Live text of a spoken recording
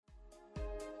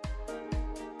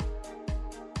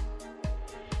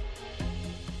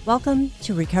Welcome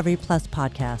to Recovery Plus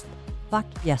Podcast. Fuck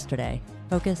yesterday,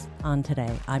 focus on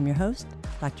today. I'm your host,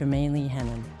 Dr. May-Lee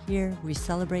Hennon. Here we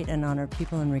celebrate and honor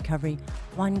people in recovery,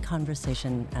 one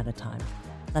conversation at a time.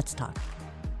 Let's talk.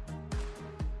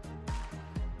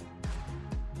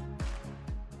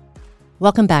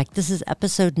 Welcome back. This is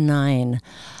episode 9.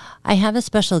 I have a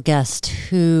special guest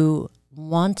who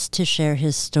wants to share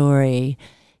his story.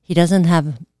 He doesn't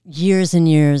have years and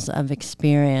years of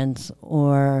experience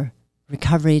or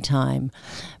recovery time,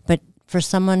 but for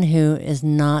someone who is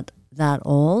not that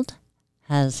old,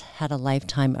 has had a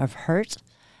lifetime of hurt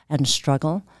and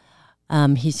struggle.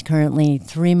 He's currently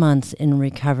 3 months in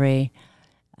recovery.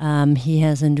 He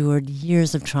has endured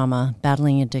years of trauma,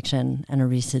 battling addiction, and a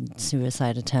recent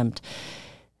suicide attempt.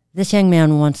 This young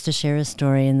man wants to share his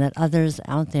story and that others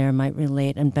out there might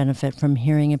relate and benefit from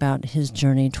hearing about his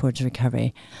journey towards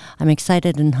recovery. I'm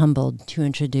excited and humbled to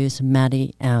introduce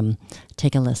Matty M.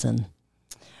 Take a listen.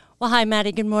 Well, hi,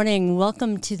 Matty. Good morning.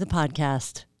 Welcome to the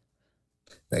podcast.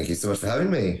 Thank you so much for having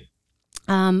me.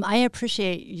 I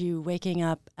appreciate you waking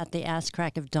up at the ass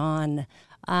crack of dawn.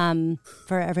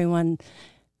 For everyone,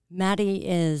 Matty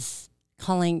is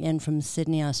calling in from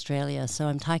Sydney, Australia, so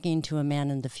I'm talking to a man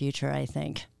in the future, I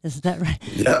think. Is that right?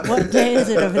 Yeah. What day is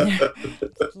it over there?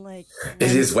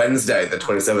 It is Wednesday, the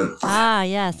 27th. Ah,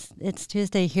 yes. It's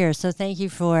Tuesday here, so thank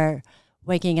you for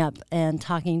waking up and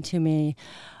talking to me.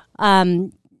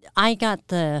 I got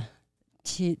the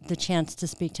chance to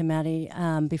speak to Matty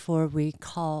before we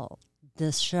call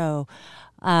this show,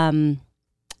 and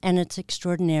it's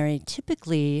extraordinary.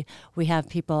 Typically, we have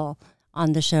people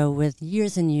on the show with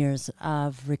years and years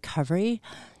of recovery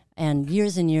and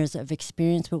years of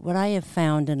experience. But what I have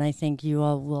found, and I think you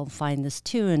all will find this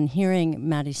too, in hearing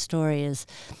Matty's story, is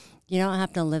you don't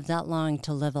have to live that long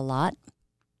to live a lot,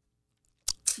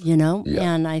 you know?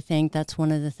 Yeah. And I think that's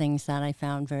one of the things that I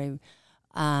found very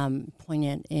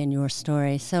poignant in your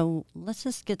story. So let's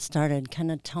just get started.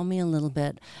 Kind of tell me a little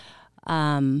bit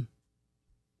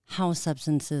how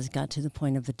substances got to the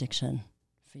point of addiction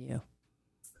for you.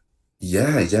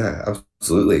 Yeah,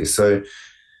 absolutely. So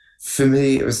for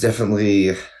me, it was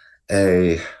definitely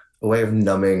a way of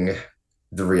numbing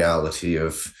the reality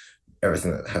of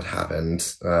everything that had happened.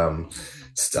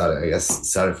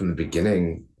 Started from the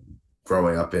beginning,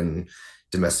 growing up in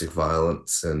domestic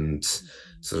violence and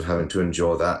sort of having to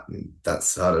endure that. And that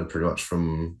started pretty much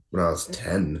from when I was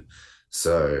 10.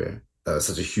 So that was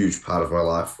such a huge part of my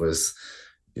life was,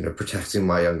 protecting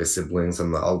my younger siblings.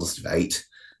 I'm the oldest of 8.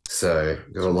 So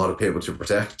got a lot of people to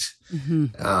protect.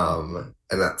 Mm-hmm.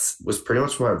 And that was pretty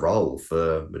much my role for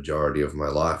the majority of my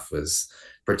life, was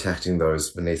protecting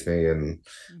those beneath me and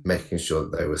making sure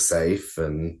that they were safe.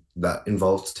 And that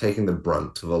involved taking the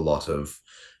brunt of a lot of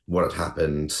what had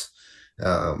happened,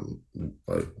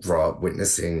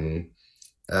 witnessing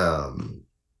my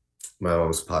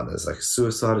mom's partner's like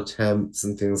suicide attempts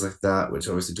and things like that, which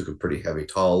obviously took a pretty heavy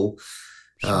toll.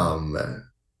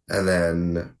 And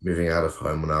then moving out of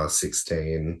home when I was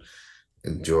 16,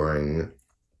 enduring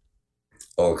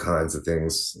all kinds of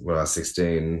things. When I was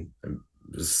 16, I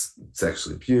was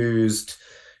sexually abused,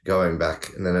 going back,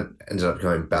 and then it ended up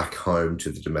going back home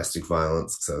to the domestic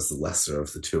violence because I was the lesser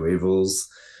of the two evils.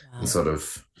 Wow. And sort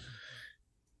of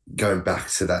going back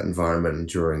to that environment and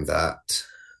enduring that.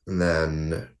 And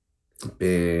then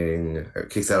being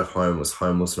kicked out of home, was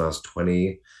homeless when I was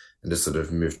 20, and just sort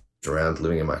of moved around,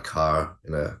 living in my car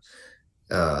in a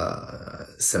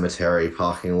cemetery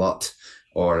parking lot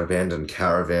or an abandoned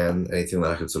caravan, anything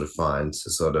that I could sort of find to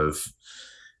sort of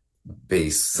be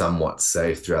somewhat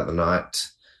safe throughout the night,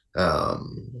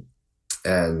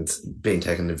 and being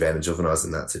taken advantage of when I was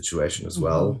in that situation as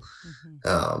well.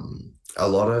 Mm-hmm. A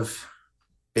lot of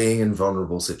being in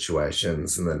vulnerable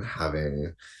situations and then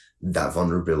having that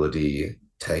vulnerability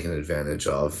taken advantage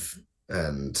of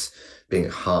and being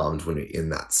harmed when you're in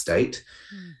that state,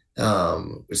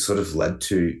 which sort of led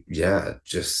to,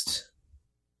 just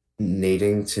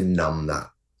needing to numb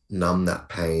that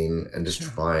pain and just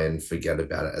try and forget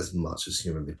about it as much as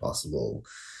humanly possible,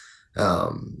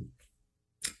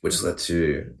 which led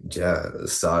to, it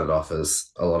started off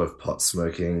as a lot of pot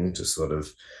smoking, just sort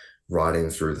of riding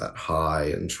through that high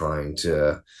and trying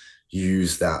to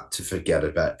use that to forget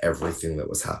about everything that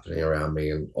was happening around me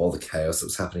and all the chaos that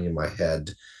was happening in my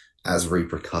head as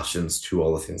repercussions to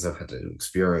all the things I've had to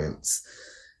experience.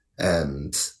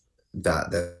 And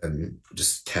that then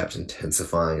just kept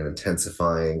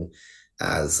intensifying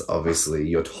as obviously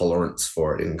your tolerance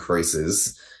for it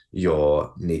increases,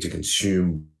 your need to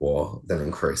consume more then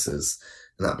increases.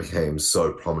 And that became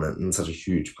so prominent and such a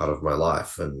huge part of my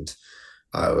life. And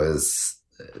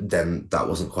that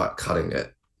wasn't quite cutting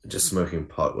it. Just smoking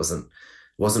pot wasn't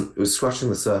it was scratching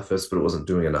the surface, but it wasn't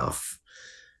doing enough.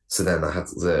 So then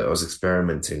I was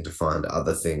experimenting to find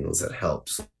other things that helped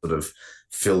sort of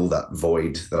fill that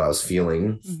void that I was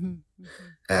feeling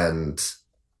and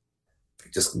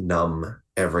just numb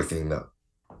everything that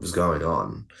was going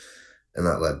on. And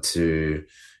that led to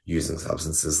using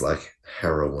substances like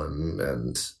heroin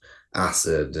and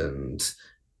acid and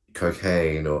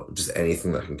cocaine, or just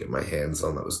anything that I can get my hands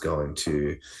on that was going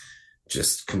to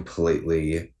just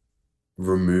completely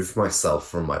remove myself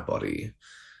from my body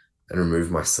and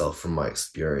remove myself from my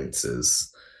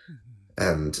experiences.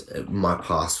 And my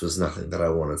past was nothing that I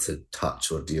wanted to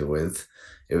touch or deal with.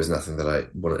 It was nothing that I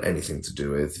wanted anything to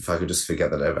do with. If I could just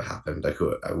forget that it ever happened,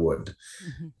 I would.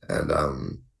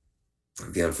 And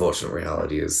the unfortunate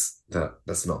reality is that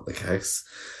that's not the case.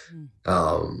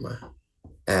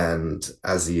 And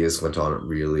as the years went on, it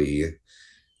really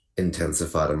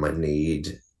intensified in my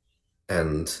need,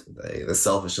 and the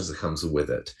selfishness that comes with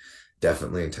it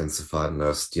definitely intensified. And I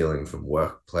was stealing from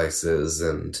workplaces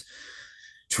and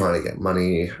trying to get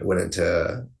money. I went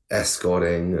into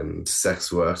escorting and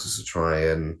sex work just to try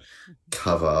and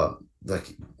cover,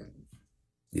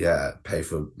 pay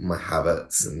for my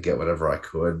habits and get whatever I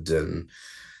could. And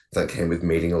that came with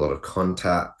meeting a lot of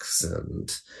contacts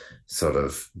and sort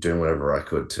of doing whatever I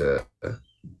could to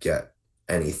get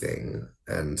anything,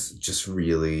 and just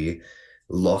really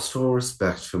lost all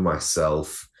respect for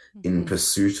myself in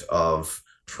pursuit of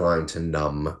trying to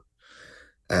numb.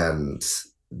 And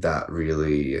that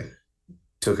really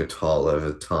took a toll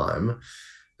over time.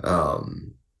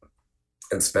 And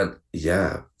spent,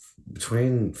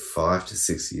 between 5 to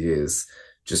 6 years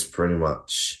just pretty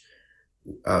much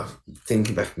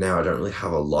thinking back now, I don't really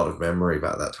have a lot of memory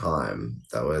about that time.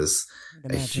 That was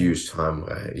a huge time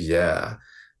where,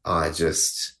 I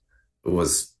just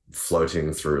was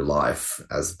floating through life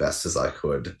as best as I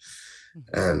could.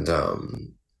 And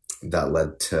that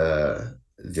led to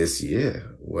this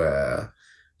year where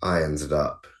I ended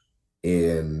up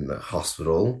in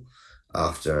hospital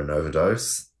after an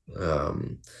overdose.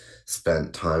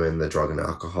 Spent time in the drug and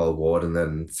alcohol ward, and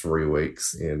then 3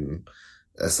 weeks in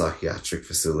a psychiatric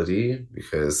facility,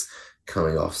 because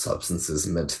coming off substances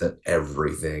meant that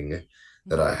everything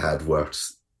that I had worked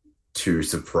to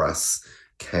suppress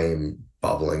came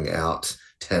bubbling out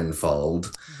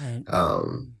tenfold.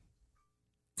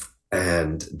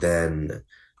 And then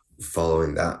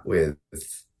following that with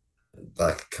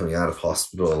coming out of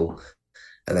hospital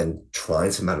and then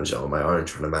trying to manage it on my own,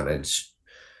 trying to manage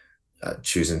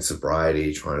choosing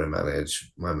sobriety, trying to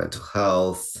manage my mental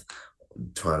health,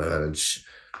 trying to manage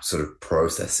sort of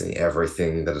processing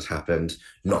everything that had happened,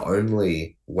 not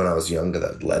only when I was younger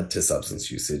that led to substance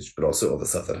usage, but also all the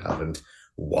stuff that happened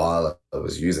while I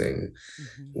was using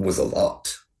was a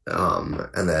lot.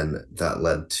 And then that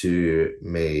led to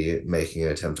me making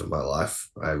an attempt on my life.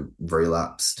 I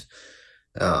relapsed.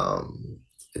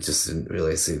 It just didn't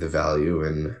really see the value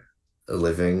in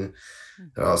living.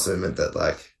 It also meant that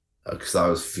because I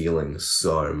was feeling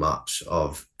so much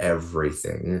of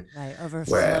everything. Right,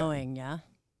 overflowing,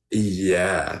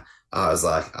 Yeah. I was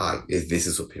like, if this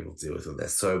is what people deal with when they're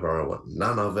sober, I want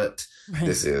none of it. Right.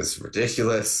 This is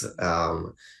ridiculous.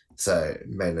 So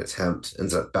made an attempt,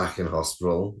 ended up back in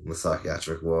hospital in the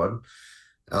psychiatric ward,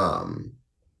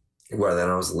 where then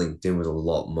I was linked in with a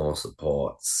lot more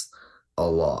supports, a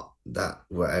lot that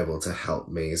were able to help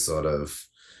me sort of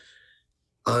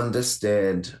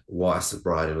understand why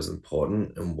sobriety was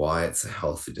important and why it's a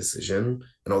healthy decision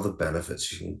and all the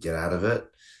benefits you can get out of it.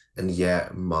 And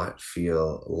it might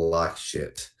feel like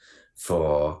shit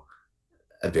for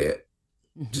a bit,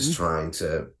 just trying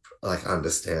to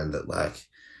understand that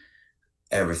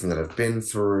everything that I've been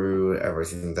through,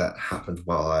 everything that happened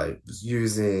while I was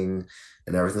using,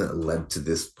 and everything that led to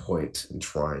this point, and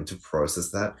trying to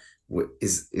process that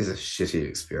is a shitty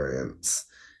experience.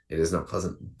 It is not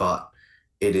pleasant, but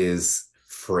it is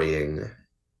freeing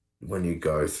when you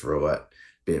go through it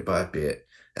bit by bit,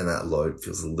 and that load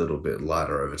feels a little bit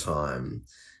lighter over time,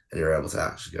 and you're able to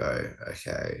actually go,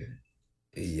 okay,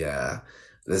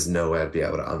 there's no way I'd be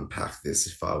able to unpack this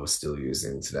if I was still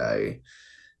using today.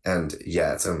 And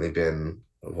it's only been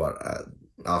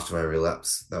after my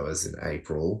relapse, that was in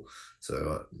April,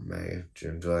 so May,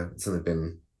 June, July. It's only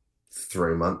been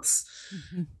 3 months,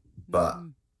 but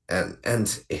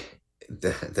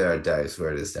there are days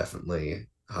where it is definitely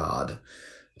hard.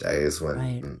 Days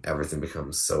when everything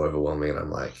becomes so overwhelming, and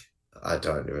I'm like, I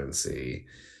don't even see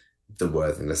the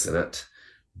worthiness in it.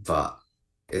 But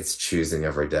it's choosing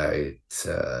every day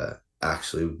to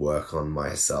actually work on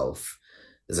myself.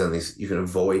 You can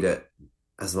avoid it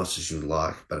as much as you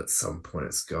like, but at some point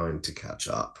it's going to catch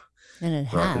up. And it and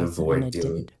I could has, and avoid it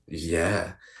dealing. did.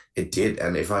 Yeah, it did.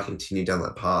 And if I continue down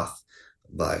that path,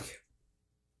 like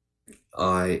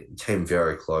I came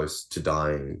very close to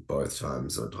dying both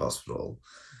times at hospital.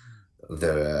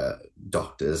 There were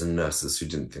doctors and nurses who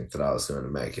didn't think that I was going to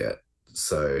make it.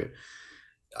 So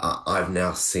I've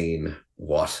now seen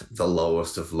what the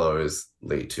lowest of lows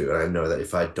lead to. And I know that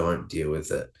if I don't deal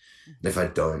with it, and if I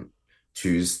don't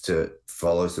choose to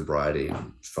follow sobriety,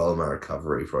 follow my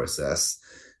recovery process,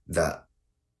 that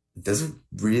there's a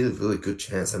really, really good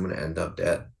chance I'm going to end up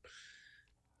dead.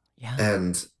 Yeah.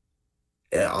 And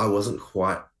I wasn't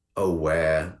quite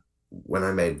aware when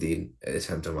I made the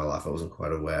attempt in my life, I wasn't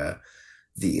quite aware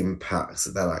the impacts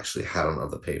that actually had on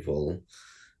other people.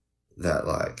 That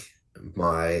like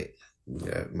my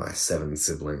my seven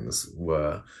siblings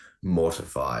were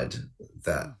mortified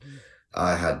that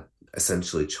I had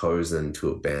essentially chosen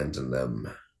to abandon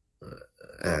them,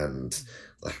 and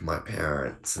like my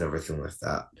parents and everything like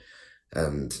that.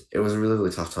 And it was a really,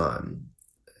 really tough time.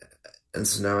 And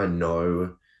so now I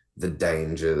know the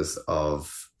dangers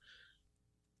of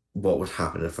what would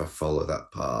happen if I follow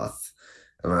that path.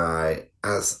 And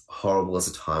as horrible as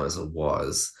a time as it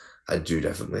was, I do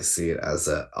definitely see it as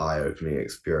an eye-opening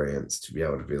experience to be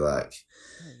able to be like,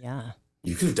 yeah,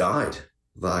 you could have died.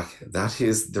 Like that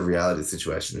is the reality of the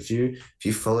situation. If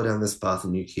you follow down this path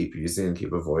and you keep using and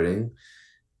keep avoiding,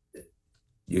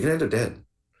 you're gonna end up dead.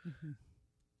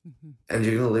 And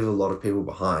you're gonna leave a lot of people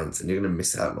behind, and you're gonna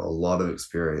miss out on a lot of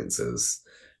experiences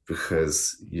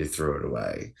because you threw it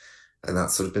away. And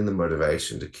that's sort of been the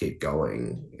motivation to keep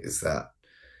going, is that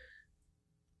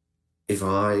if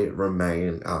I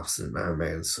remain absent, I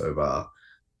remain sober,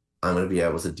 I'm going to be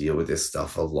able to deal with this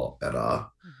stuff a lot better.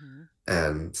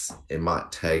 And it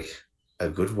might take a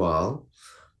good while,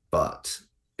 but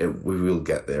we will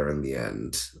get there in the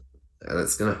end. And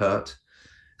it's going to hurt.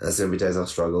 And there's going to be days I'll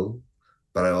struggle.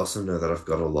 But I also know that I've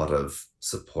got a lot of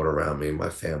support around me. My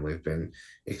family have been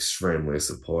extremely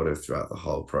supportive throughout the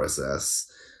whole process.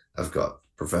 I've got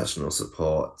professional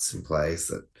supports in place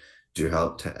that do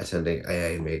help. Attending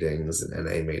AA meetings and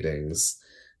NA meetings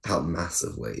help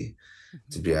massively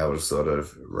to be able to sort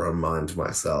of remind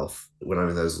myself when I'm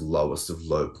in those lowest of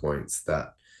low points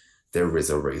that there is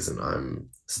a reason I'm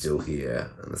still here,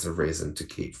 and there's a reason to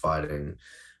keep fighting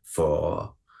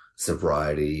for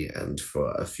sobriety and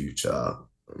for a future.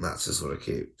 And that's just what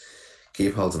I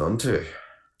keep holding on to.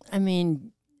 I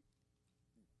mean,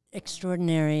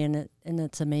 extraordinary, and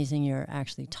it's amazing you're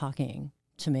actually talking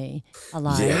to me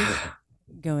alive,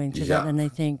 going through that. And I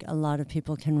think a lot of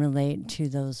people can relate to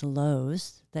those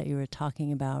lows that you were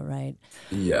talking about, right?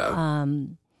 Yeah.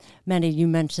 Matty, you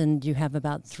mentioned you have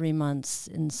about 3 months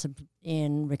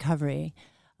in recovery,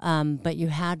 but you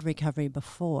had recovery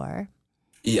before.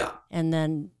 Yeah. And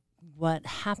then what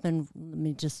happened, let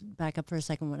me just back up for a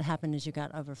second. What happened is you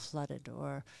got overflooded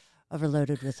or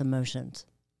overloaded with emotions.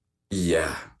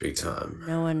 Yeah, big time.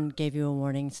 No one gave you a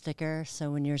warning sticker, so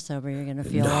when you're sober, you're going to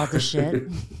feel all the shit?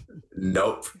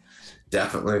 Nope,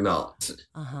 definitely not.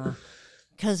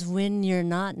 Because when you're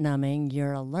not numbing,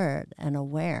 you're alert and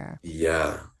aware.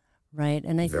 Yeah. Right?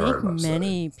 And I think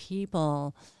many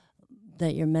people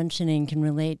that you're mentioning can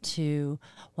relate to,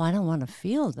 well, I don't want to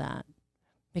feel that.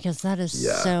 Because that is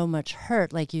so much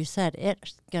hurt. Like you said,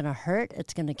 it's going to hurt.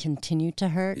 It's going to continue to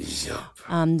hurt.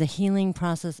 Yep. The healing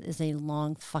process is a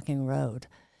long fucking road.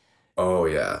 Oh,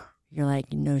 yeah. You're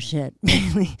like, no shit.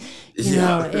 you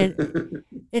know,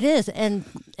 it is. And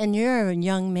you're a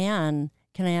young man.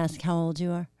 Can I ask how old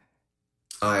you are?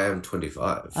 I am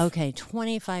 25. Okay,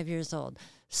 25 years old.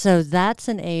 So that's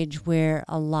an age where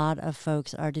a lot of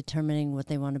folks are determining what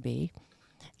they want to be,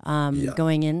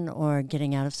 going in or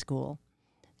getting out of school.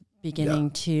 Beginning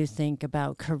to think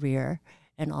about career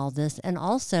and all this, and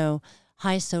also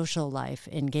high social life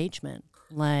engagement,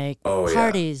 like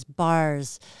parties,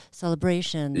 bars,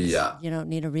 celebrations, you don't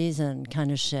need a reason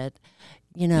kind of shit,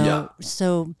 you know.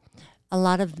 So a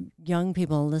lot of young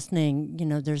people listening, you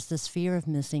know, there's this fear of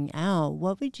missing out.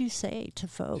 What would you say to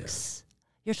folks?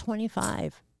 You're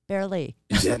 25, barely.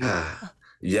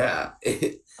 Yeah.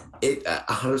 It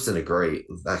 100% agree.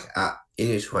 Like in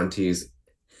your 20s,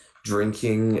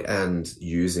 drinking and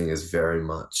using is very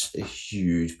much a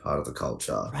huge part of the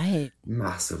culture. Right.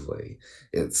 Massively.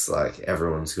 It's like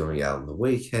everyone's going out on the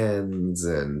weekends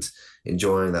and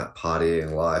enjoying that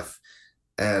partying life.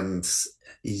 And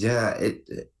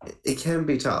it can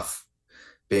be tough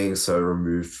being so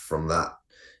removed from that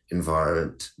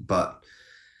environment. But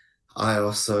I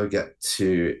also get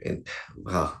to,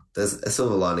 there's a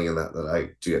silver lining in that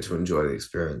I do get to enjoy the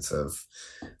experience of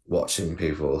watching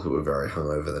people who are very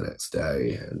hungover the next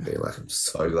day and being like, I'm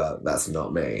so glad that's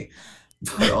not me.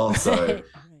 but also Right.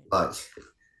 like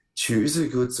choose a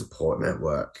good support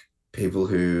network, people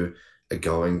who are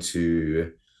going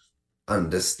to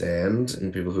understand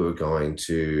and people who are going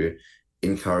to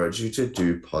encourage you to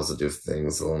do positive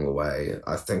things along the way.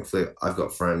 Thankfully I've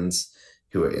got friends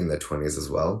who are in their 20s as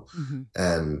well, Mm-hmm.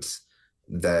 and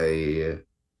they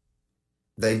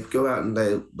go out and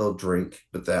they'll drink,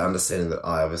 but they're understanding that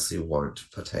I obviously won't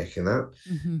partake in that,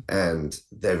 Mm-hmm. and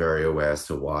they're very aware as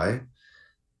to why.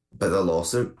 But they'll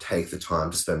also take the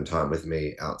time to spend time with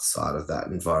me outside of that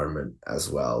environment as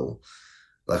well.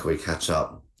 Like we catch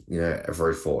up,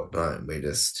 every fortnight, and we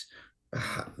just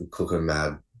cook a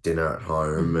mad dinner at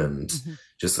home Mm-hmm. and Mm-hmm.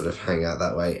 just sort of hang out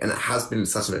that way. And it has been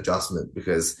such an adjustment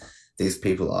because these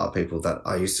people are people that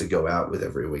I used to go out with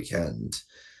every weekend.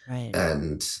 Right.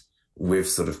 And we've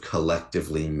sort of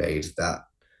collectively made that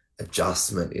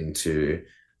adjustment into,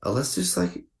 let's just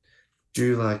like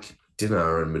do like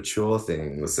dinner and mature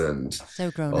things and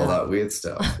So grown all up. that weird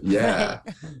stuff. Yeah.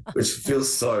 Right. Which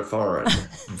feels so foreign.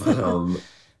 But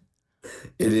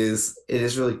it is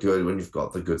really good when you've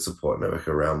got the good support network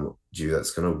around you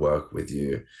that's going to work with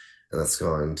you and that's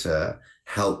going to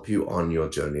help you on your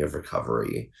journey of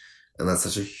recovery. And that's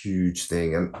such a huge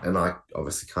thing. And I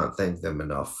obviously can't thank them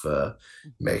enough for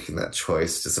making that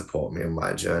choice to support me in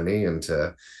my journey and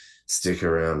to stick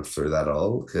around through that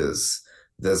all, because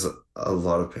there's a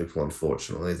lot of people,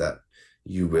 unfortunately, that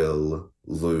you will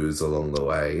lose along the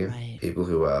way. Right. People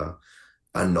who are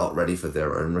not ready for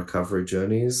their own recovery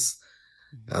journeys,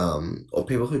 or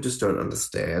people who just don't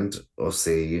understand or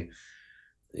see,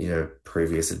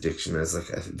 previous addiction as like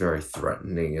a very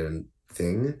threatening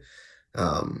thing.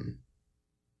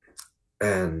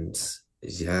 And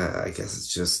yeah, I guess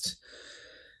it's just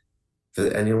for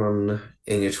anyone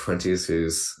in your 20s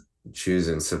who's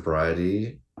choosing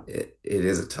sobriety, it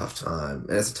is a tough time.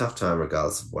 And it's a tough time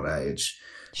regardless of what age.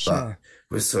 Sure. But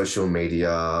with social media,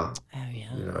 oh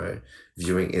yeah,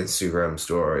 viewing Instagram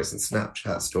stories and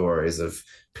Snapchat stories of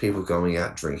people going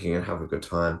out drinking and having a good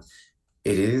time,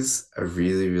 it is a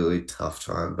really, really tough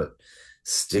time, but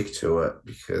stick to it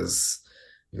because,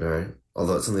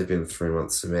 although it's only been 3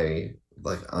 months to me,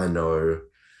 like I know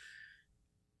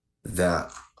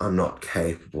that I'm not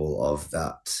capable of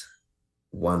that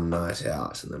one night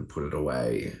out and then put it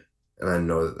away. And I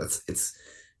know that it's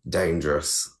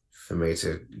dangerous for me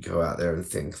to go out there and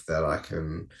think that I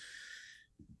can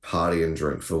party and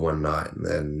drink for one night and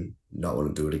then not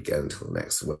want to do it again until the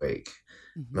next week.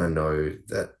 Mm-hmm. And I know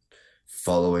that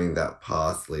following that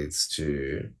path leads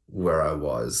to where I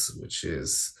was, which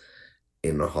is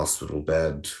in a hospital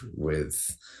bed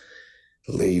with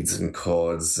leads and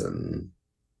cords and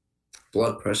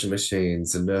blood pressure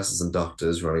machines and nurses and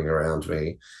doctors running around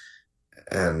me.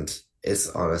 And it's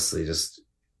honestly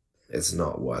it's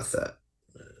not worth it.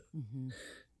 Mm-hmm.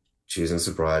 Choosing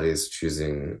sobriety is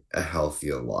choosing a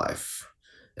healthier life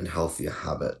and healthier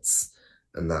habits.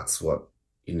 And that's what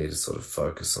you need to sort of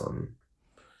focus on.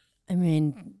 I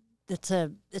mean, it's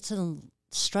a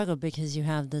struggle because you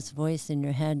have this voice in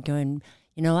your head going,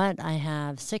 you know what, I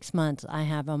have 6 months, I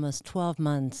have almost 12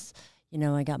 months,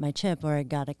 I got my chip or I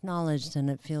got acknowledged and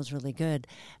it feels really good.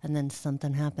 And then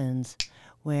something happens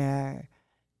where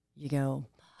you go,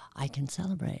 I can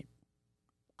celebrate.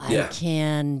 I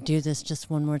can do this just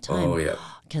one more time. Oh, yeah.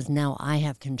 Because now I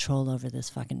have control over this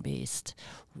fucking beast.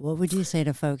 What would you say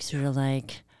to folks who are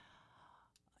like,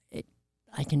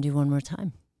 I can do one more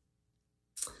time?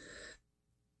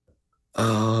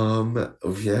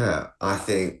 Yeah, I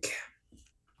think,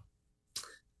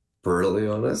 brutally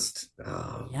honest,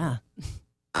 Yeah.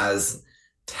 as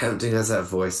tempting as that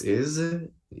voice is,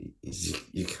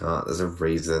 you can't. There's a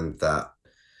reason that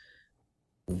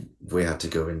we had to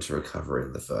go into recovery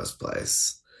in the first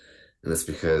place. And it's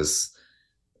because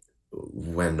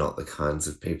we're not the kinds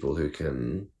of people who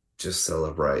can just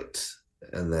celebrate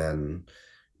and then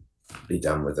be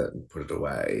done with it and put it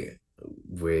away.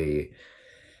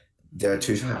 There are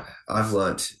two types. I've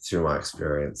learned through my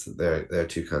experience that there are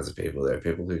two kinds of people. There are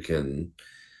people who can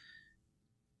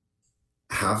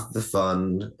have the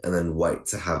fun and then wait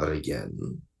to have it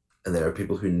again. And there are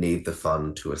people who need the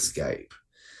fun to escape.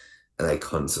 And they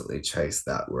constantly chase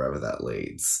that wherever that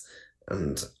leads.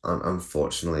 And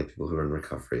unfortunately, people who are in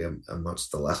recovery are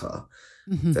much the latter.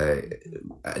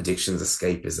 Mm-hmm. Addiction's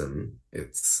escapism.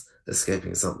 It's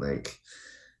escaping something.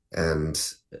 And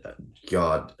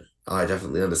God, I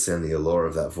definitely understand the allure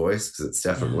of that voice because it's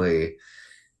definitely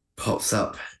pops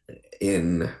up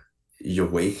in your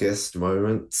weakest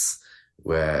moments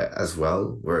where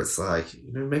it's like,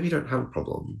 maybe you don't have a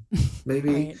problem.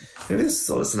 Maybe this is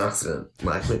all just an accident.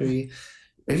 Like maybe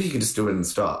you can just do it and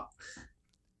stop.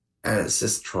 And it's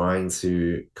just trying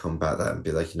to combat that and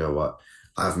be like, you know what,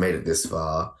 I've made it this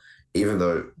far, even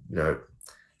though,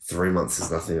 3 months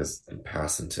is nothing as in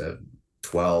comparison to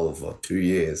 12 or 2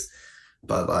 years.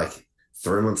 But like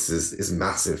 3 months is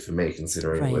massive for me,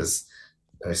 considering it Right. was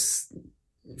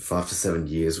 5 to 7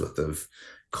 years worth of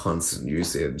constant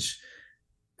usage.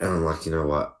 And I'm like, you know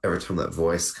what? Every time that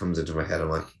voice comes into my head, I'm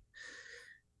like,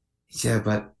 yeah,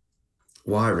 but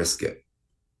why risk it?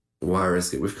 Why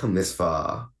risk it? We've come this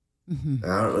far. Hmm.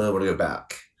 And I don't really want to go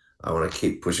back. I want to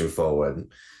keep pushing forward.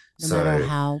 No matter So,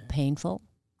 how painful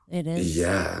it is.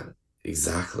 yeah,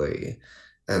 exactly.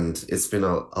 And it's been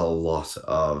a lot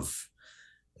of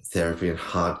therapy and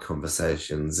hard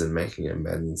conversations and making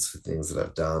amends for things that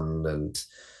I've done and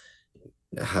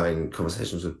having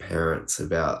conversations with parents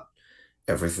about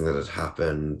everything that had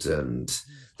happened and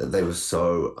that they were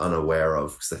so unaware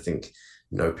of, because I think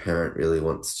no parent really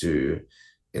wants to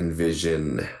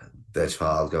envision their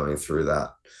child going through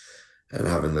that, and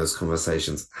having those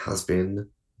conversations has been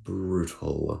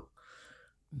brutal.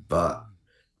 But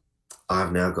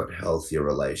I've now got healthier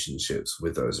relationships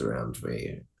with those around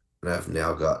me, and I've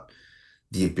now got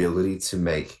the ability to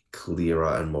make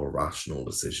clearer and more rational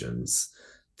decisions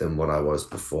than what I was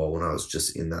before, when I was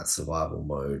just in that survival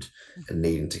mode and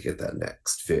needing to get that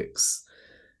next fix.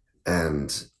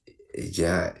 And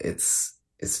yeah, it's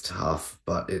tough,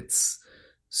 but it's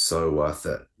so worth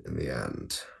it in the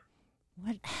end.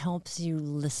 What helps you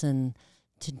listen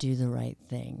to do the right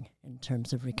thing in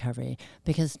terms of recovery?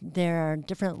 Because there are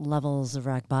different levels of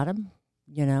rock bottom,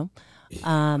 you know.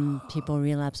 People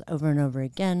relapse over and over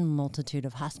again, multitude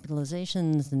of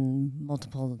hospitalizations and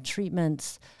multiple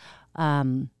treatments.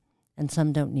 And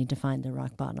some don't need to find their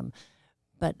rock bottom.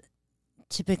 But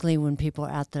typically when people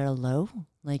are out there low,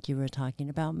 like you were talking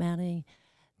about, Maddie,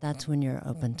 that's when you're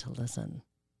open to listen.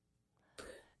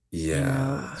 You know,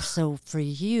 Yeah. so for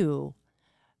you,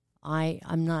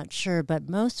 I'm not sure, but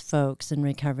most folks in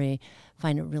recovery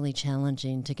find it really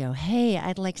challenging to go, hey,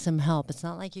 I'd like some help. It's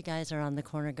not like you guys are on the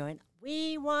corner going,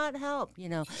 we want help. You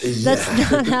know, that's Yeah.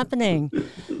 not happening.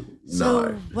 So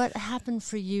No. what happened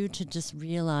for you to just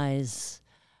realize,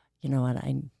 you know what,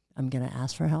 I'm going to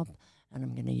ask for help and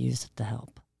I'm going to use the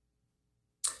help?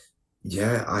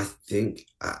 Yeah, I think,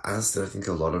 as I think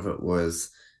a lot of it was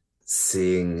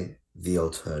seeing the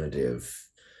alternative.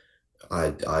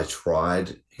 I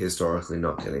tried historically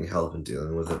not getting help and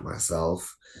dealing with it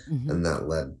myself, Mm-hmm. and that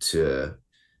led to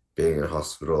being in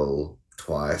hospital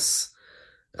twice,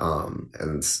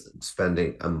 and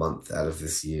spending a month out of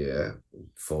this year,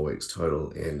 4 weeks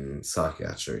total, in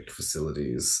psychiatric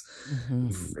facilities,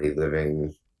 Mm-hmm.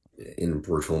 reliving in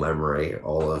brutal memory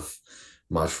all of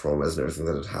my traumas and everything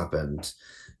that had happened.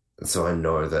 And so I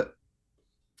know that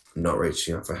not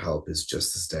reaching out for help is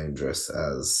just as dangerous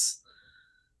as,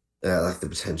 like, the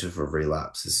potential for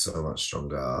relapse is so much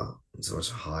stronger and so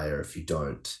much higher if you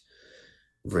don't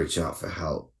reach out for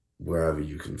help wherever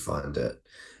you can find it.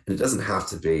 And it doesn't have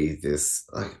to be this,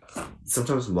 like,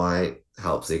 sometimes my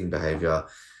help seeking behavior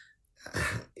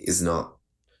is not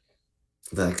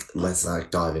like, let's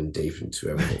like dive in deep into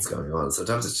everything that's going on.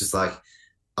 Sometimes it's just like,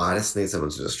 I just need someone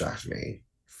to distract me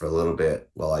for a little bit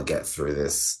while I get through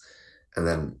this. And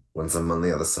then once I'm on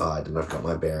the other side and I've got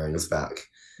my bearings back,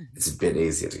 it's a bit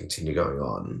easier to continue going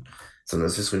on.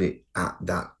 Sometimes just when you're at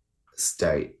that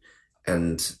state,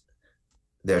 and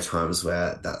there are times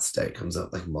where that state comes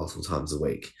up like multiple times a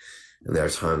week. And there are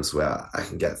times where I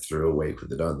can get through a week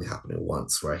with it only happening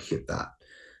once, where I hit that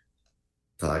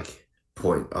like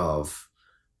point of,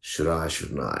 should I,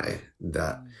 shouldn't I?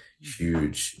 That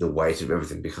huge, the weight of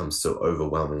everything becomes so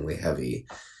overwhelmingly heavy.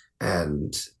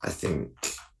 And I think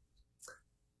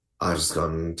I've just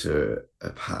gone into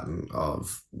a pattern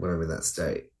of, when I'm in that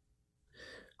state,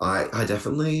 I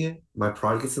definitely, my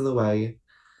pride gets in the way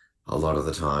a lot of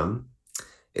the time.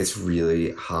 It's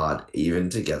really hard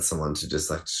even to get someone to just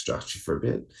like distract you for a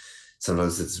bit.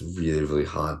 Sometimes it's really, really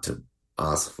hard to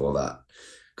ask for that,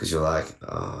 because you're like,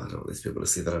 oh, I don't want these people to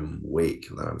see that I'm weak,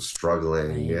 that I'm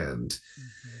struggling, Right. and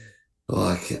Mm-hmm.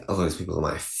 like a lot of these people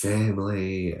are my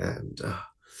family, and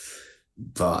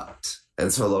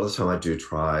and so a lot of the time I do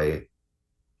try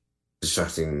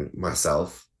distracting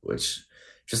myself, which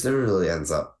just never really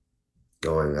ends up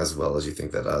going as well as you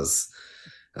think that does.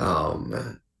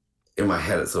 Um, in my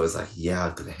head, it's always like, yeah,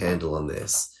 I've got a handle on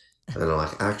this. And then I'm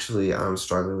like, actually, I'm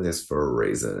struggling with this for a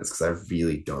reason. It's because I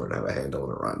really don't have a handle on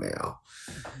it right now.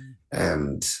 Mm-hmm.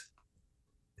 And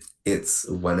it's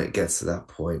when it gets to that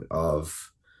point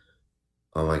of,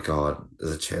 oh my God,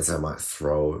 there's a chance I might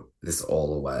throw this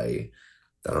all away,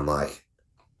 that I'm like,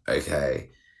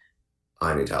 okay,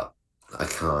 I need help. I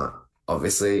can't.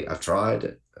 Obviously, I've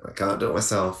tried. and I can't do it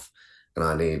myself, and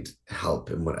I need help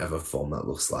in whatever form that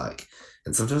looks like.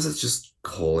 And sometimes it's just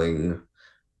calling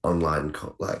online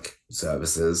like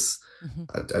services. Hmm.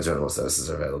 I don't know what services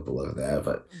are available over there,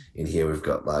 but in here we've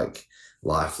got like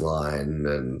Lifeline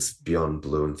and Beyond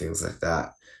Blue and things like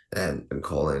that, and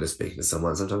calling and speaking to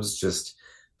someone. Sometimes it's just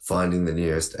finding the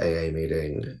nearest AA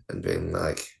meeting and being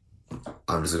like,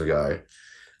 I'm just gonna go.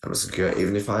 I'm just gonna go.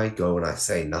 Even if I go and I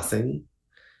say nothing,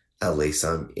 at least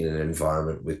I'm in an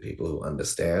environment with people who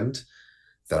understand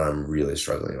that I'm really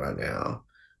struggling right now.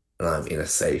 And I'm in a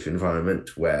safe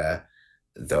environment where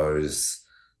those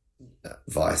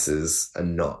vices are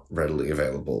not readily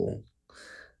available.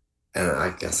 And I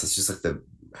guess it's just like the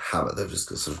habit that I've just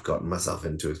sort of gotten myself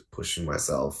into, is pushing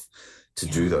myself to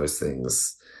do those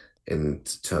things in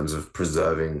terms of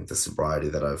preserving the sobriety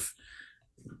that I've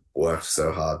worked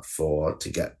so hard for to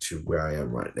get to where I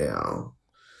am right now.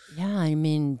 Yeah, I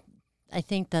mean, I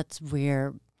think that's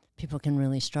where people can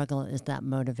really struggle, is that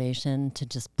motivation to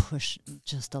just push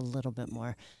just a little bit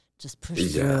more, just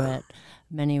push through it.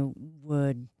 Many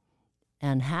would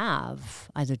and have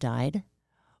either died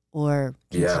or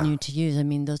continue to use. I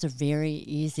mean, those are very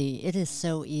easy. It is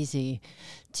so easy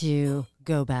to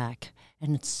go back,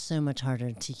 and it's so much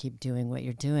harder to keep doing what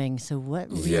you're doing. So what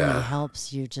really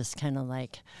helps you just kind of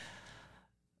like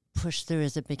push through?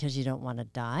 Is it because you don't want to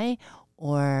die?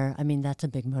 Or, I mean, that's a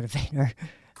big motivator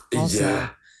also. Yeah.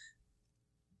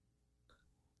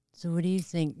 So what do you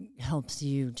think helps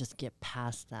you just get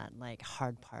past that like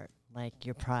hard part, like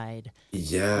your pride?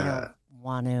 Yeah.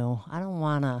 I don't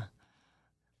want to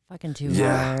fucking too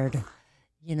hard,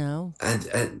 you know?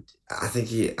 And I think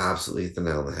he absolutely hit the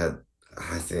nail on the head.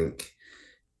 I think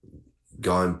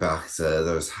going back to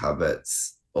those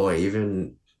habits, or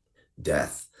even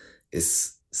death,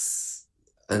 is,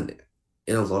 and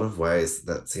in a lot of ways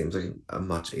that seems like a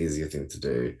much easier thing to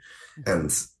do.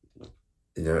 And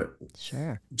you know,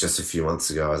 just a few months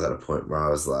ago I was at a point where I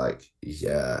was like,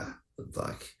 yeah,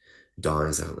 like dying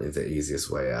is definitely the easiest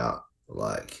way out.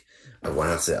 Like I won't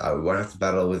have to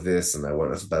battle with this, and I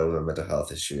won't have to battle with my mental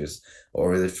health issues or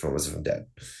really traumas if I'm dead.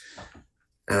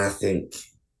 And I think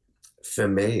for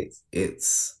me,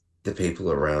 it's the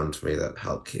people around me that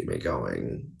help keep me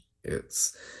going.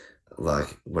 It's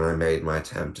like when I made my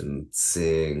attempt, and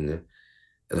seeing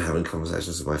and having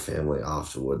conversations with my family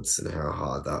afterwards and how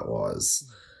hard that was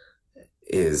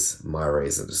is my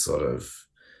reason to sort of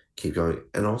keep going.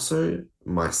 And also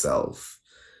myself,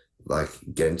 like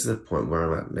getting to the point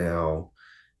where I'm at now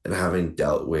and having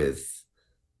dealt with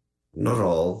not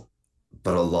all,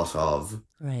 but a lot of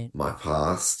my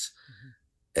past,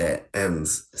 and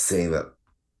seeing that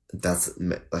that's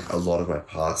like a lot of my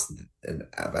past and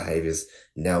behaviors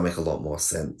now make a lot more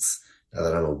sense now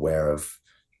that I'm aware of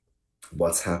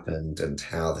what's happened and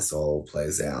how this all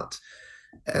plays out,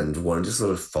 and wanting to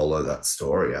sort of follow that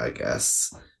story, I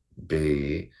guess,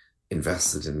 be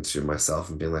invested into myself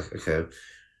and being like, okay,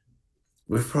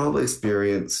 we've probably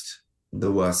experienced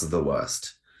the worst of the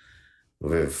worst.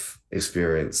 We've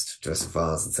experienced domestic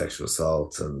violence and sexual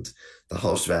assault and the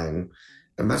whole shebang.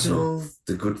 Imagine all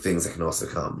the good things that can also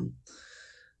come.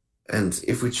 And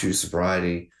if we choose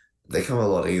sobriety, they come a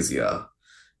lot easier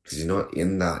because you're not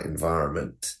in that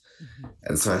environment.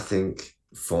 And so I think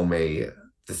for me,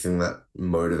 the thing that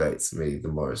motivates me the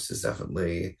most is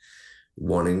definitely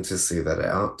wanting to see that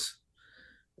out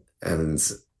and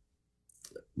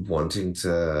wanting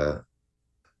to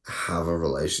have a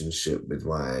relationship with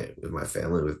my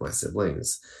family, with my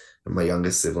siblings. And my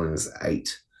youngest sibling's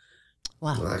 8.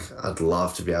 Wow. Like I'd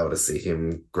love to be able to see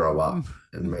him grow up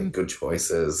and make good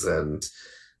choices, and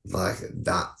like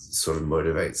that sort of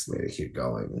motivates me to keep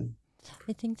going.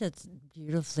 I think that's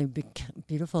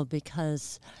beautiful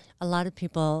because a lot of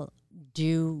people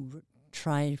do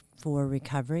try for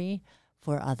recovery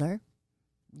for other,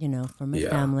 for my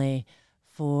family,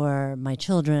 for my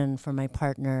children, for my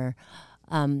partner.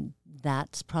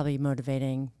 That's probably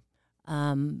motivating.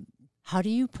 How do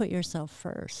you put yourself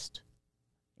first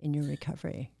in your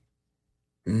recovery?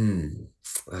 That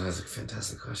is a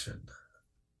fantastic question.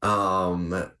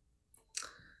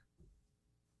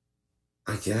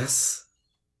 I guess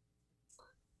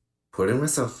putting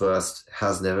myself first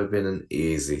has never been an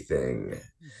easy thing.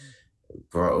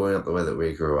 Growing up the way that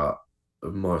we grew up,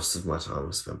 most of my time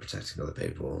was spent protecting other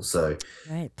people. So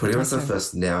putting myself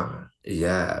first now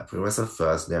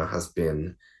has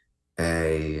been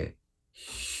a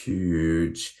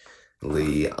hugely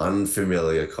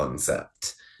unfamiliar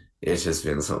concept. It's just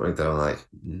been something that I'm like,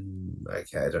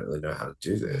 okay, I don't really know how to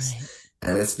do this.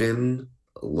 And it's been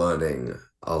learning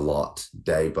a lot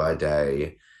day by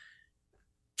day,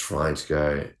 trying to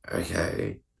go,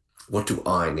 okay, what do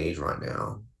I need right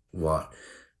now? what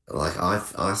like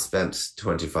I spent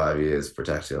 25 years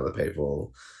protecting other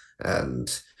people, and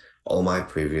all my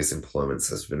previous employments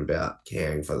has been about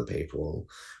caring for the people,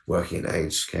 working in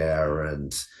aged care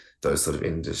and those sort of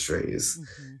industries.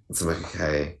 Mm-hmm. It's like,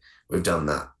 okay, we've done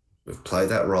that. We've played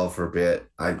that role for a bit.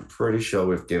 I'm pretty sure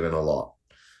we've given a lot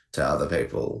to other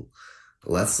people.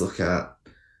 Let's look at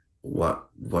what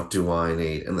do I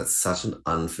need? And that's such an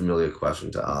unfamiliar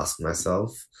question to ask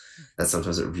myself. And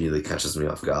sometimes it really catches me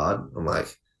off guard. I'm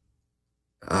like,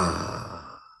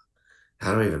 ah,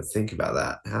 how do I even think about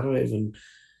that? How do I even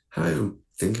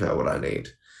think about what I need?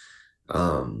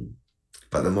 Um,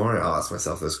 but the more I ask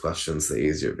myself those questions, the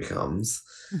easier it becomes.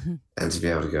 Mm-hmm. And to be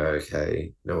able to go,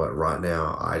 okay, you know what, right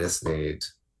now I just need,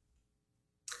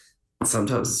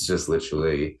 sometimes it's just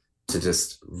literally to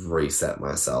just reset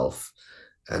myself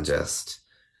and just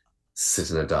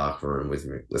sit in a dark room with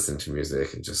me, listen to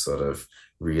music and just sort of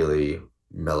really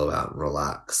mellow out and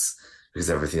relax because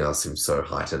everything else seems so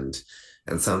heightened.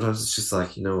 And sometimes it's just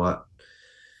like, you know what?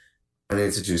 I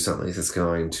need to do something that's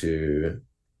going to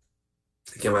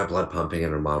get my blood pumping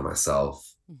and remind myself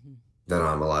Mm-hmm. that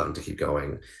I'm alive and to keep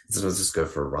going. Sometimes just go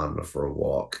for a run or for a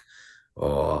walk,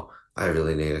 or I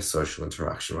really need a social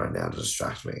interaction right now to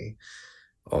distract me,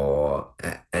 or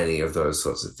any of those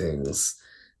sorts of things.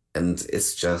 And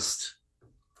it's just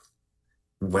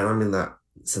when I'm in that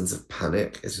sense of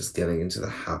panic, it's just getting into the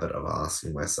habit of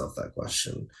asking myself that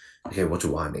question. Okay, what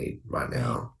do I need right Right.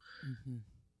 now? Mm-hmm.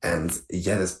 And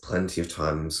yeah, there's plenty of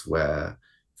times where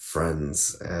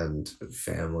friends and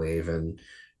family even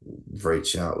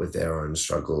reach out with their own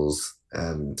struggles.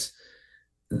 And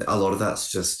a lot of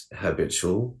that's just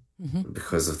habitual Mm-hmm.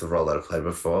 because of the role that I played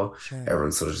before. Sure.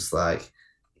 Everyone's sort of just like,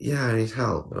 yeah, I need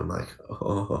help. And I'm like,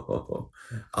 oh,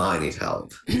 I need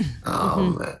help.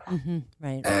 Mm-hmm. Mm-hmm.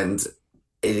 Right. And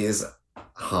it is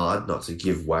hard not to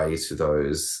give way to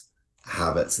those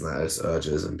habits and those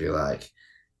urges and be like,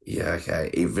 yeah,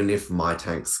 okay, even if my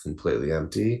tank's completely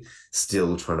empty,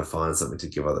 still trying to find something to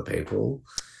give other people.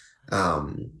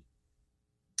 Um,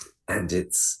 and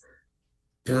it's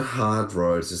been a hard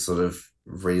road to sort of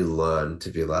relearn to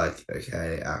be like,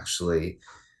 okay, actually,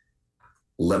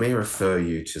 let me refer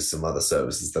you to some other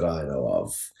services that I know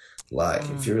of. Like,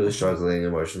 if you're really struggling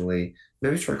emotionally,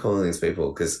 maybe try calling these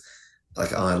people because,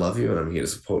 like, I love you and I'm here to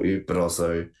support you, but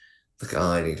also, like,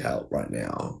 I need help right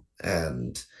now.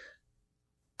 And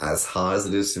as hard as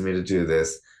it is for me to do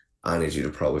this, I need you to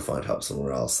probably find help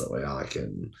somewhere else. That way I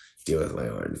can deal with my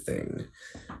own thing.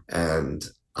 And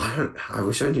I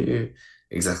wish I knew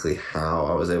exactly how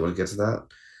I was able to get to that.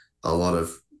 A lot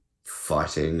of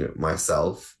fighting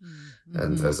myself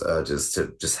and those urges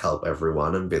to just help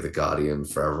everyone and be the guardian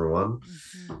for everyone.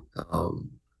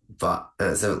 But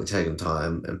it's definitely taken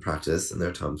time and practice. And there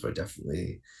are times where I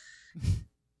definitely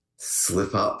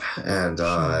slip up and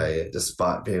I,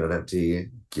 despite being on empty,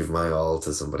 give my all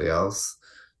to somebody else.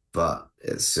 But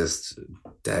it's just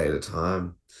day at a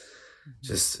time.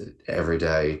 Just every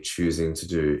day choosing to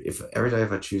do, if every day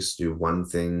if I choose to do one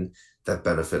thing that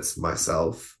benefits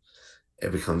myself,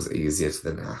 it becomes easier to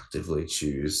then actively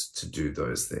choose to do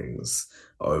those things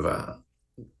over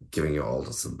giving your all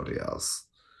to somebody else.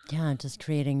 Yeah, just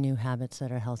creating new habits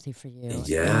that are healthy for you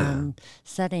Yeah. and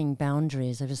setting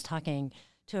boundaries. I was talking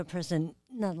to a person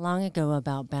not long ago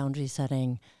about boundary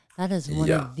setting. That is one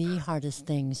Yeah. of the hardest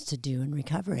things to do in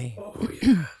recovery. Oh,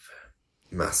 yeah.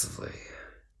 Massively.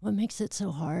 What makes it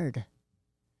so hard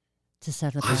to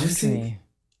set a I just think boundary?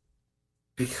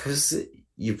 because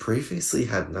you previously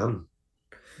had none.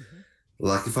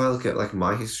 Like if I look at like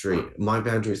my history, my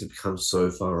boundaries have become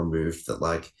so far removed that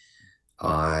like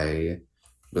I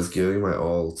was giving my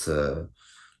all to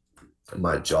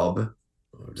my job,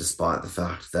 despite the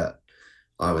fact that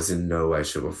I was in no way,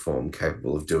 shape, or form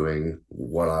capable of doing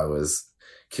what I was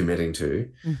committing to.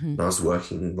 And I was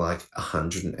working like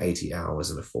 180 hours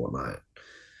in a fortnight,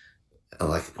 and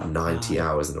like 90 Wow.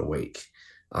 hours in a week.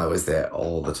 I was there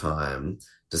all the time,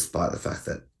 despite the fact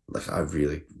that like I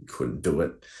really couldn't do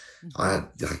it. I had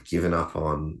like given up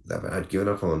on that. I'd given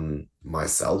up on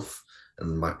myself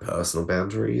and my personal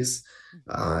boundaries.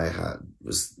 I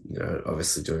was, you know,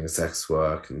 obviously doing sex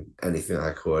work and anything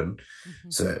I could.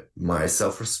 So my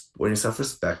when your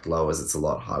self-respect lowers, it's a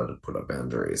lot harder to put up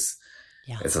boundaries.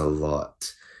 Yeah. It's a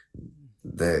lot.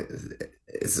 There,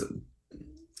 it's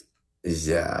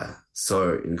yeah,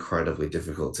 so incredibly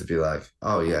difficult to be like,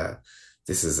 oh yeah,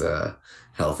 this is a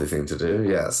healthy thing to do.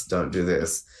 Yes, don't do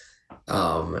this.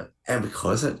 And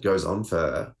because it goes on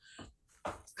for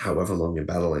however long you're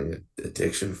battling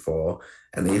addiction for,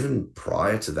 and even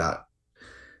prior to that,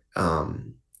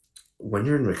 when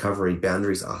you're in recovery,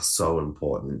 boundaries are so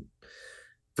important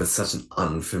but such an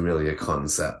unfamiliar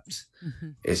concept. Mm-hmm.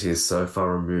 It is so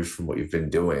far removed from what you've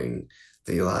been doing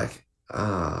that you're like,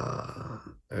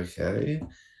 okay,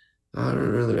 I don't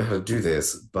really know how to do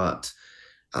this, but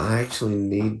I actually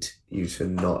need you to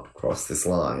not cross this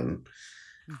line.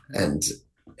 Mm-hmm. And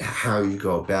how you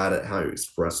go about it, how you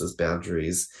express those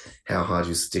boundaries, how hard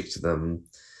you stick to them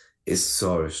is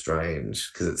so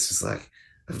strange because it's just like,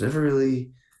 I've never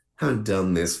really haven't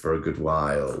done this for a good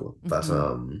while, but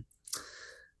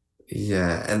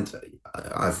yeah, and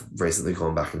I've recently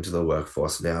gone back into the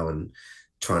workforce now and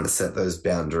trying to set those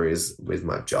boundaries with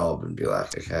my job and be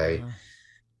like, okay,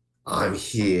 I'm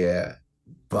here,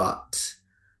 but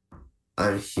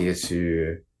I'm here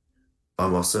to,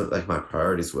 I'm also like my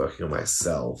priority is working on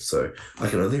myself. So I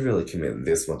can only really commit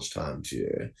this much time to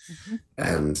you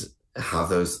and have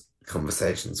those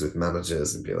conversations with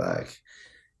managers and be like,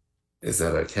 is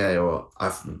that okay? Or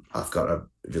I've got a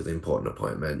really important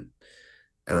appointment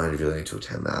and I really need to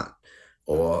attend that.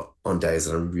 Or on days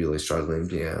that I'm really struggling,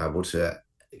 being able to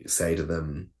say to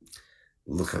them,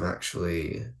 look, I'm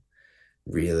actually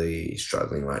really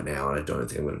struggling right now and I don't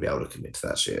think I'm going to be able to commit to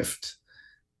that shift.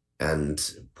 And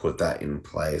put that in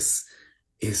place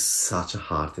is such a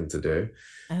hard thing to do.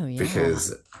 Oh, yeah.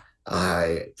 Because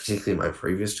particularly my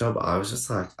previous job, I was just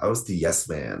like, I was the yes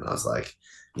man. I was like,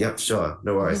 yep, sure,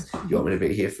 no worries. You want me to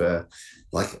be here for,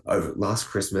 like, over last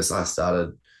Christmas, I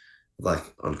started, like,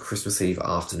 on Christmas Eve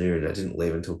afternoon. I didn't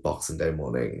leave until Boxing Day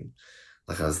morning.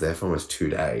 Like, I was there for almost 2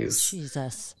 days.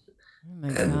 Jesus. Oh, my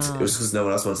and God. It was because no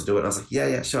one else wanted to do it. And I was like,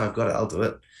 yeah, sure, I've got it. I'll do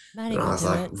it. Matty and I was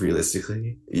like, it.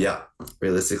 realistically,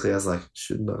 I was like,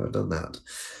 shouldn't I have done that?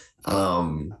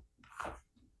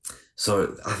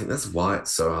 So I think that's why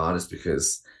it's so hard, is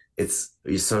because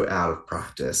you're so out of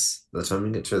practice. By the time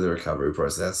you get to the recovery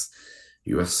process,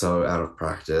 you are so out of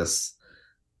practice.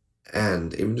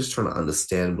 And even just trying to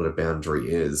understand what a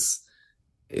boundary is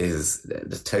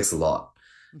it takes a lot.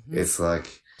 It's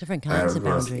like different kinds of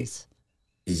boundaries.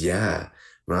 When I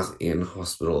was in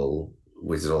hospital,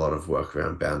 we did a lot of work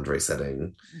around boundary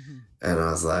setting. And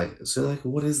I was like, so like,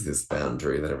 what is this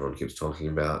boundary that everyone keeps talking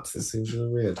about? This seems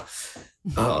really weird.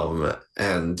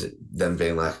 And then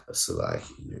being like, so like,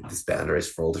 this boundary is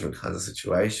for all different kinds of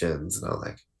situations. And I'm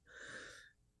like,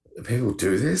 people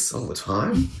do this all the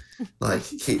time? Like,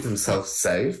 keep themselves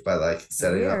safe by like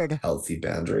setting up healthy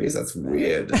boundaries? That's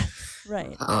weird.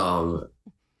 Right.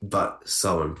 But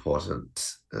so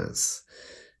important.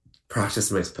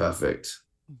 Practice makes perfect.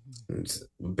 And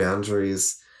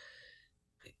boundaries,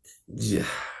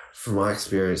 from my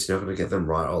experience, you're not going to get them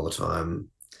right all the time.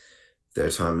 There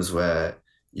are times where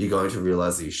you're going to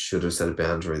realize that you should have set a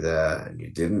boundary there and you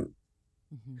didn't.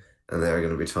 And there are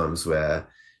going to be times where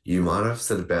you might have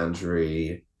set a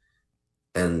boundary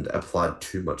and applied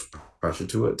too much pressure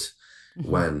to it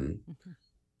when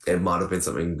it might have been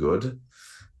something good.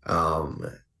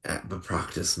 But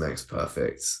practice makes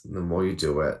perfect. The more you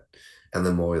do it and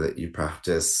the more that you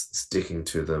practice sticking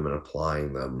to them and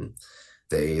applying them,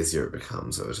 the easier it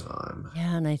becomes over time.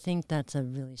 Yeah, and I think that's a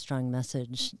really strong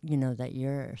message, that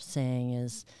you're saying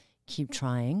is keep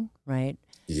trying, right?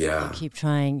 Yeah. You keep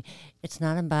trying. It's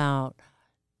not about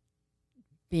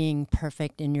being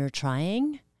perfect in your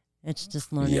trying. It's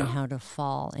just learning how to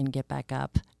fall and get back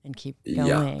up and keep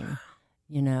going.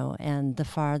 And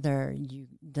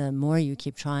the more you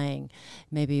keep trying,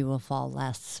 maybe you will fall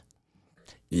less.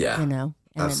 Yeah. And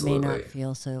absolutely. it may not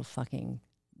feel so fucking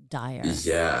dire.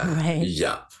 Yeah. Right?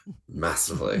 Yep.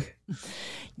 Massively.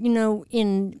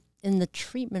 In the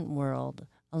treatment world,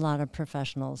 a lot of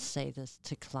professionals say this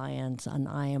to clients, and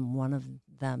I am one of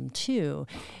them too,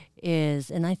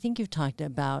 and I think you've talked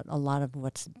about a lot of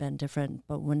what's been different,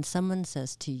 but when someone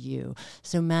says to you,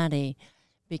 so Matty,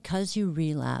 because you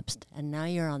relapsed and now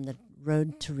you're on the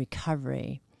road to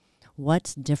recovery,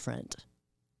 what's different?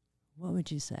 What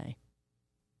would you say?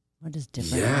 What is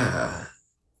different? Yeah.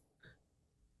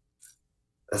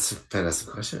 That's a fantastic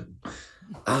question.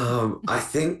 I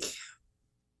think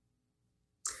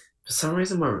for some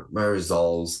reason my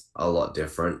resolve's a lot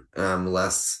different. I'm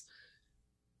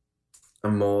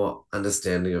more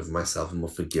understanding of myself and more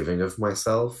forgiving of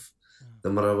myself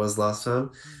than what I was last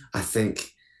time. I think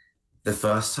the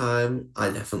first time I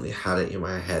definitely had it in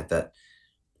my head that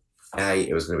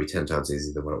it was going to be 10 times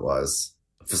easier than what it was.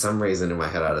 For some reason in my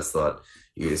head, I just thought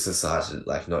you just decided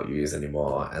like not use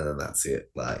anymore. And then that's it.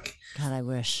 Like, God, I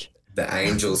wish. The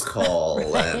angels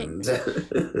call and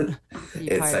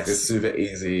it's like a super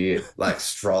easy like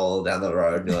stroll down the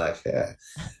road and you're like, yeah.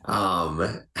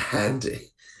 And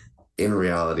in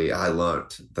reality, I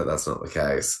learned that that's not the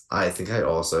case. I think I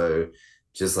also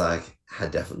just like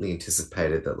had definitely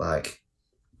anticipated that like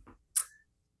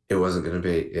it wasn't going to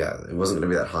be, it wasn't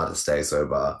going to be that hard to stay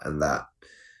sober, and that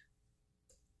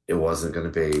it wasn't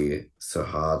going to be so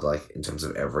hard, like in terms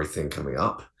of everything coming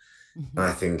up. And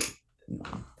I think,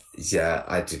 yeah,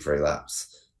 I did relapse,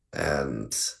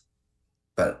 and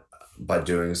but by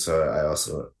doing so, I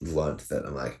also learned that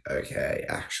I'm like, okay,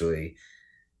 actually,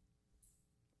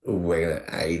 we're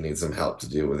gonna need some help to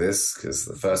deal with this, because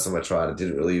the first time I tried, I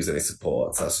didn't really use any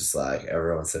support, so I was just like,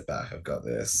 everyone sit back, I've got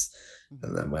this,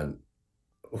 and then went,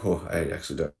 oh, I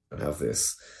actually don't have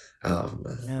this.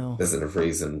 No. There's a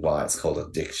reason why it's called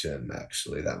addiction,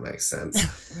 actually. That makes sense.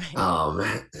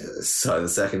 Right. So the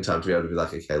second time, to be able to be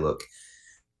like, okay, look,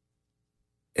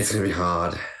 it's going to be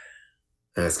hard,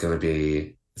 and it's going to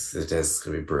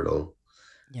be brutal,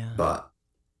 Yeah. but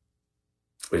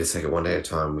we just take it one day at a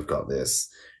time. We've got this.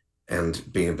 And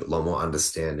being a lot more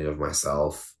understanding of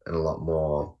myself, and a lot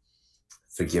more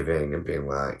forgiving, and being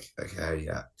like, okay,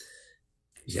 yeah,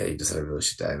 you just had a really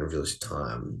shit day and a really shit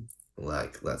time.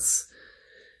 Like, let's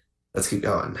keep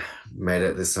going. Made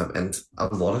it this time. And a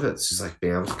lot of it's just like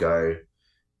being able to go,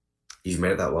 you've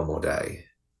made it that one more day.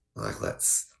 Like,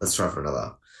 let's try for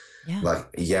another. Yeah. Like,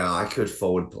 yeah, I could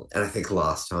forward, and I think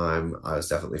last time I was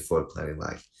definitely forward planning,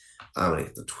 like, I'm gonna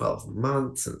get the 12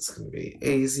 months and it's gonna be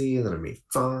easy and then I'll be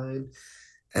fine.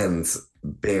 And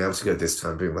being able to go this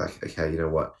time, being like, okay, you know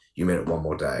what? You made it one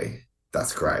more day.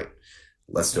 That's great.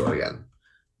 Let's do it again.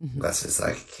 Let's just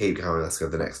like keep going. Let's go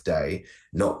the next day.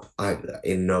 I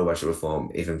in no way, shape, or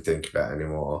form even think about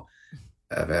anymore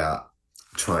about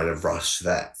trying to rush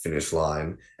that finish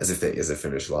line, as if there is a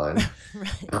finish line.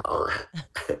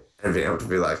 And being able to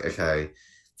be like, okay,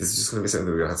 this is just going to be something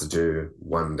that we're going to have to do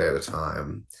one day at a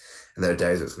time. And there are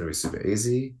days it's going to be super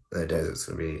easy. There are days it's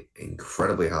going to be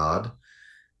incredibly hard.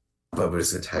 But we're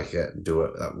just going to take it and do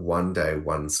it like one day,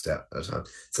 one step at a time.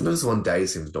 Sometimes one day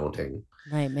seems daunting.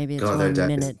 Right. Maybe it's 1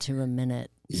 minute to a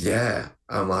minute. Yeah.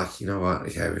 I'm like, you know what?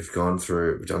 Okay, we've done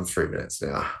 3 minutes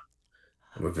now.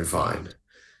 And we've been fine.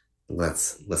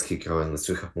 Let's keep going. Let's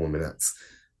do a couple more minutes.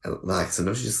 And like,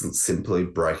 sometimes you just simply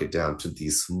break it down to the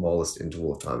smallest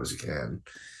interval of time as you can.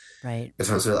 Right. At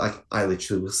times where like I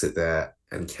literally will sit there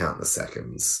and count the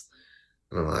seconds.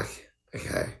 And I'm like,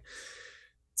 okay,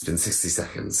 it's been 60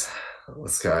 seconds.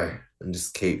 Let's go. And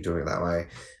just keep doing it that way.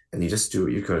 And you just do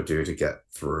what you've got to do to get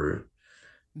through.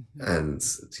 And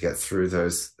to get through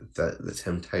the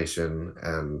temptation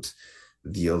and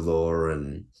the allure,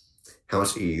 and how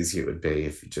much easier it would be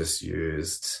if you just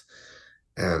used,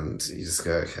 and you just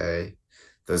go, okay,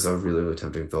 those are really, really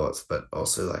tempting thoughts, but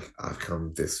also like I've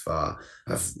come this far.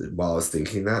 While I was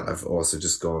thinking that, I've also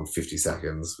just gone 50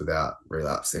 seconds without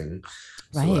relapsing.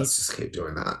 So let's just keep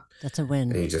doing that. That's a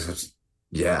win. And you just have to,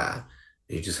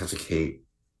 you just have to keep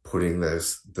putting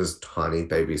those tiny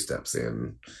baby steps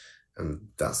in, and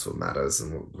that's what matters,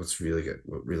 and what really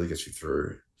gets you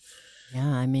through. Yeah,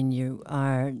 I mean, you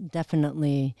are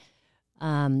definitely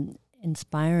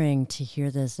inspiring to hear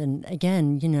this. And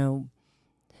again, you know,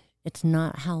 it's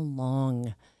not how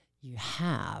long you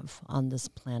have on this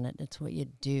planet, it's what you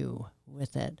do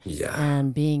with it. Yeah.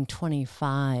 And being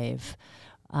 25,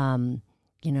 you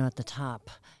know, at the top,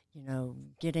 you know,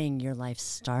 getting your life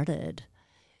started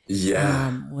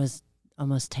was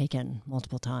almost taken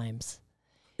multiple times.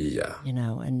 Yeah. You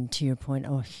know, and to your point,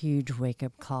 a huge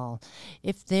wake-up call.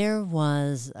 If there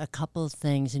was a couple of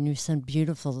things, and you said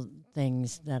beautiful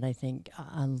things that I think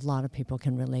a lot of people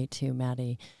can relate to,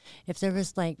 Matty, if there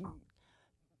was like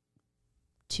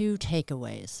 2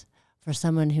 takeaways for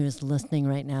someone who is listening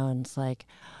right now and it's like,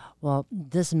 well,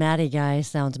 this Matty guy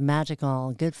sounds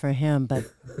magical, good for him, but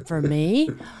for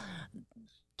me,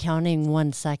 counting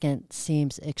 1 second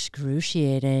seems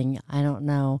excruciating. I don't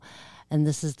know. And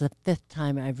this is the 5th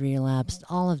time I've relapsed,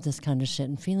 all of this kind of shit,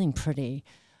 and feeling pretty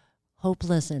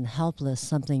hopeless and helpless,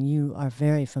 something you are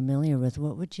very familiar with.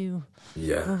 What would you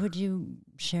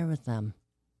share with them?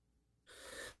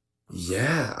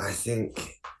 Yeah, I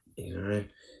think, you know,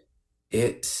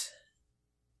 it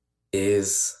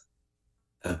is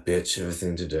a bitch of a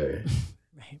thing to do.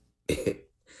 Right. It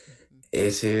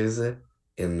is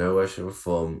in no way, shape, or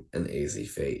form an easy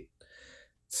feat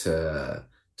to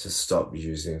stop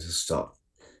using, to stop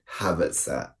habits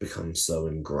that become so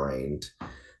ingrained.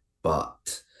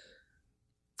 But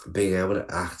being able to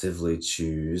actively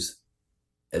choose,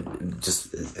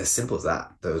 just as simple as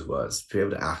that, those words, to be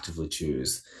able to actively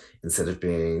choose instead of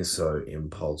being so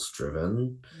impulse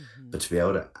driven, but to be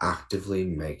able to actively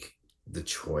make the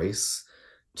choice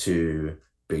to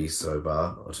be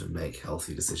sober or to make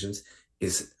healthy decisions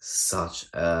is such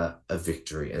a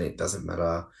victory. And it doesn't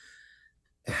matter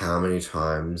how many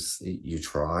times you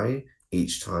try,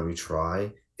 each time you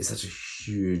try is such a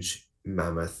huge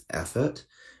mammoth effort.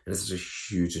 And it's such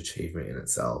a huge achievement in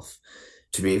itself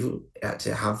to be able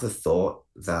to have the thought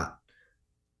that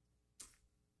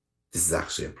this is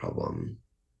actually a problem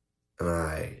and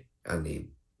I need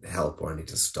help or I need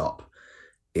to stop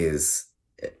is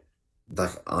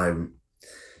like I'm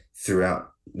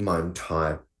throughout my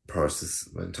entire process,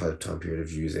 my entire time period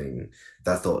of using,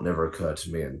 that thought never occurred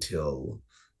to me until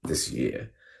this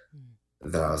year.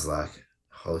 That I was like,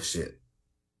 holy shit,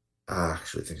 I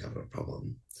actually think I've got a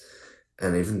problem.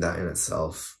 And even that in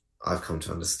itself, I've come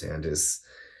to understand is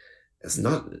it's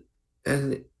not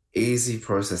an easy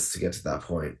process to get to that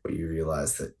point where you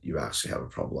realize that you actually have a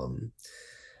problem.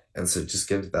 And so just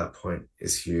getting to that point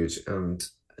is huge. And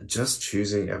just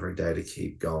choosing every day to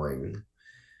keep going,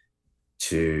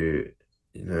 to,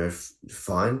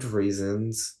 find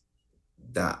reasons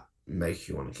that make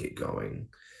you want to keep going.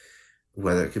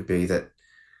 Whether it could be that,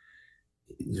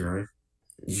 you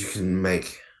can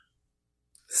make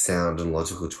sound and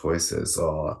logical choices,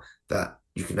 or that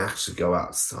you can actually go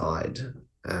outside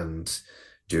and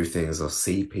do things or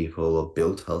see people or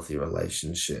build healthy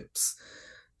relationships.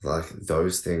 Like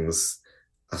those things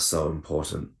are so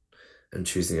important, and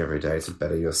choosing every day to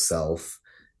better yourself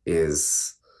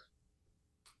is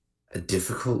a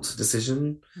difficult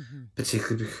decision,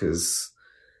 particularly because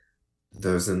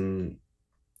those in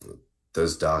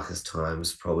those darkest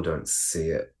times probably don't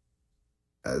see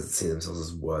themselves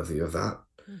as worthy of that.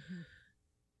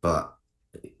 But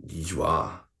you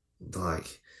are.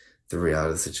 Like, the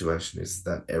reality of the situation is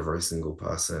that every single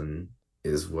person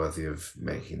is worthy of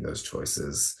making those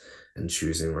choices and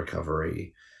choosing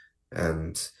recovery.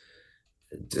 And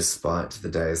despite the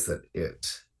days that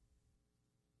it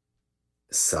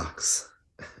sucks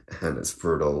and it's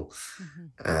brutal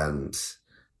and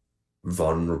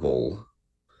vulnerable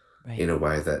in a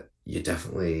way that you're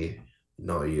definitely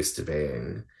not used to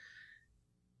being,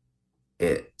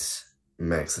 it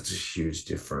makes such a huge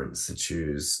difference to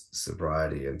choose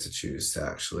sobriety and to choose to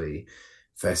actually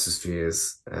face those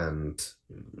fears and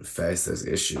face those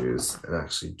issues and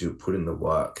actually put in the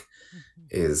work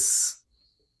is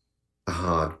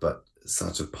hard, but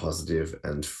such a positive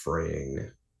and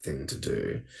freeing thing to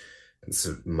do. And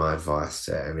so my advice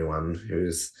to anyone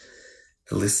who's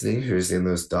listening, who's in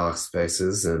those dark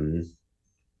spaces and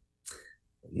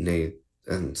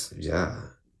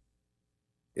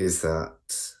is that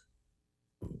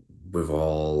we've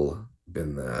all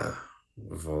been there.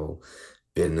 We've all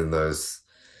been in those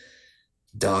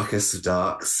darkest of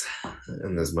darks,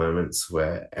 and those moments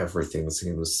where everything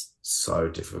seems so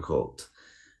difficult,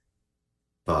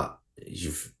 but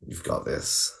you've got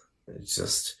this. It's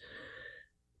just,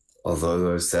 although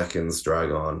those seconds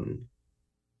drag on,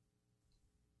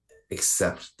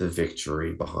 accept the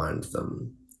victory behind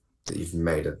them, that you've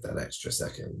made it that extra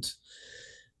second.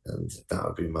 And that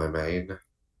would be my main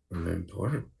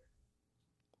point.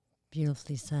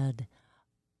 Beautifully said.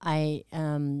 I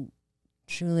am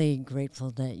truly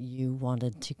grateful that you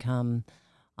wanted to come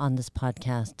on this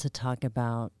podcast to talk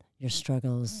about your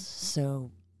struggles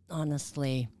so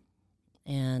honestly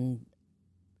and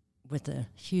with a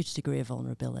huge degree of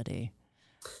vulnerability.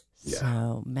 Yeah.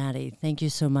 So, Matty, thank you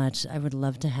so much. I would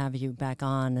love to have you back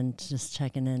on and just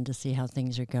checking in to see how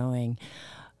things are going.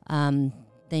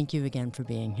 Thank you again for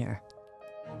being here.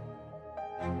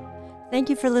 Thank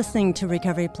you for listening to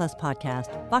Recovery Plus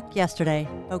Podcast. Fuck yesterday,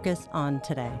 focus on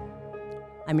today.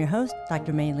 I'm your host,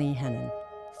 Dr. May Lee Hennon,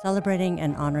 celebrating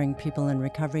and honoring people in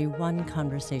recovery one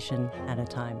conversation at a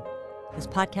time. This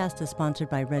podcast is sponsored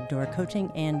by Red Door Coaching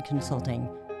and Consulting.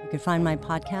 You can find my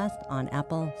podcast on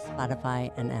Apple,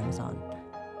 Spotify, and Amazon.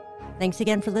 Thanks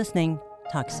again for listening.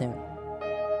 Talk soon.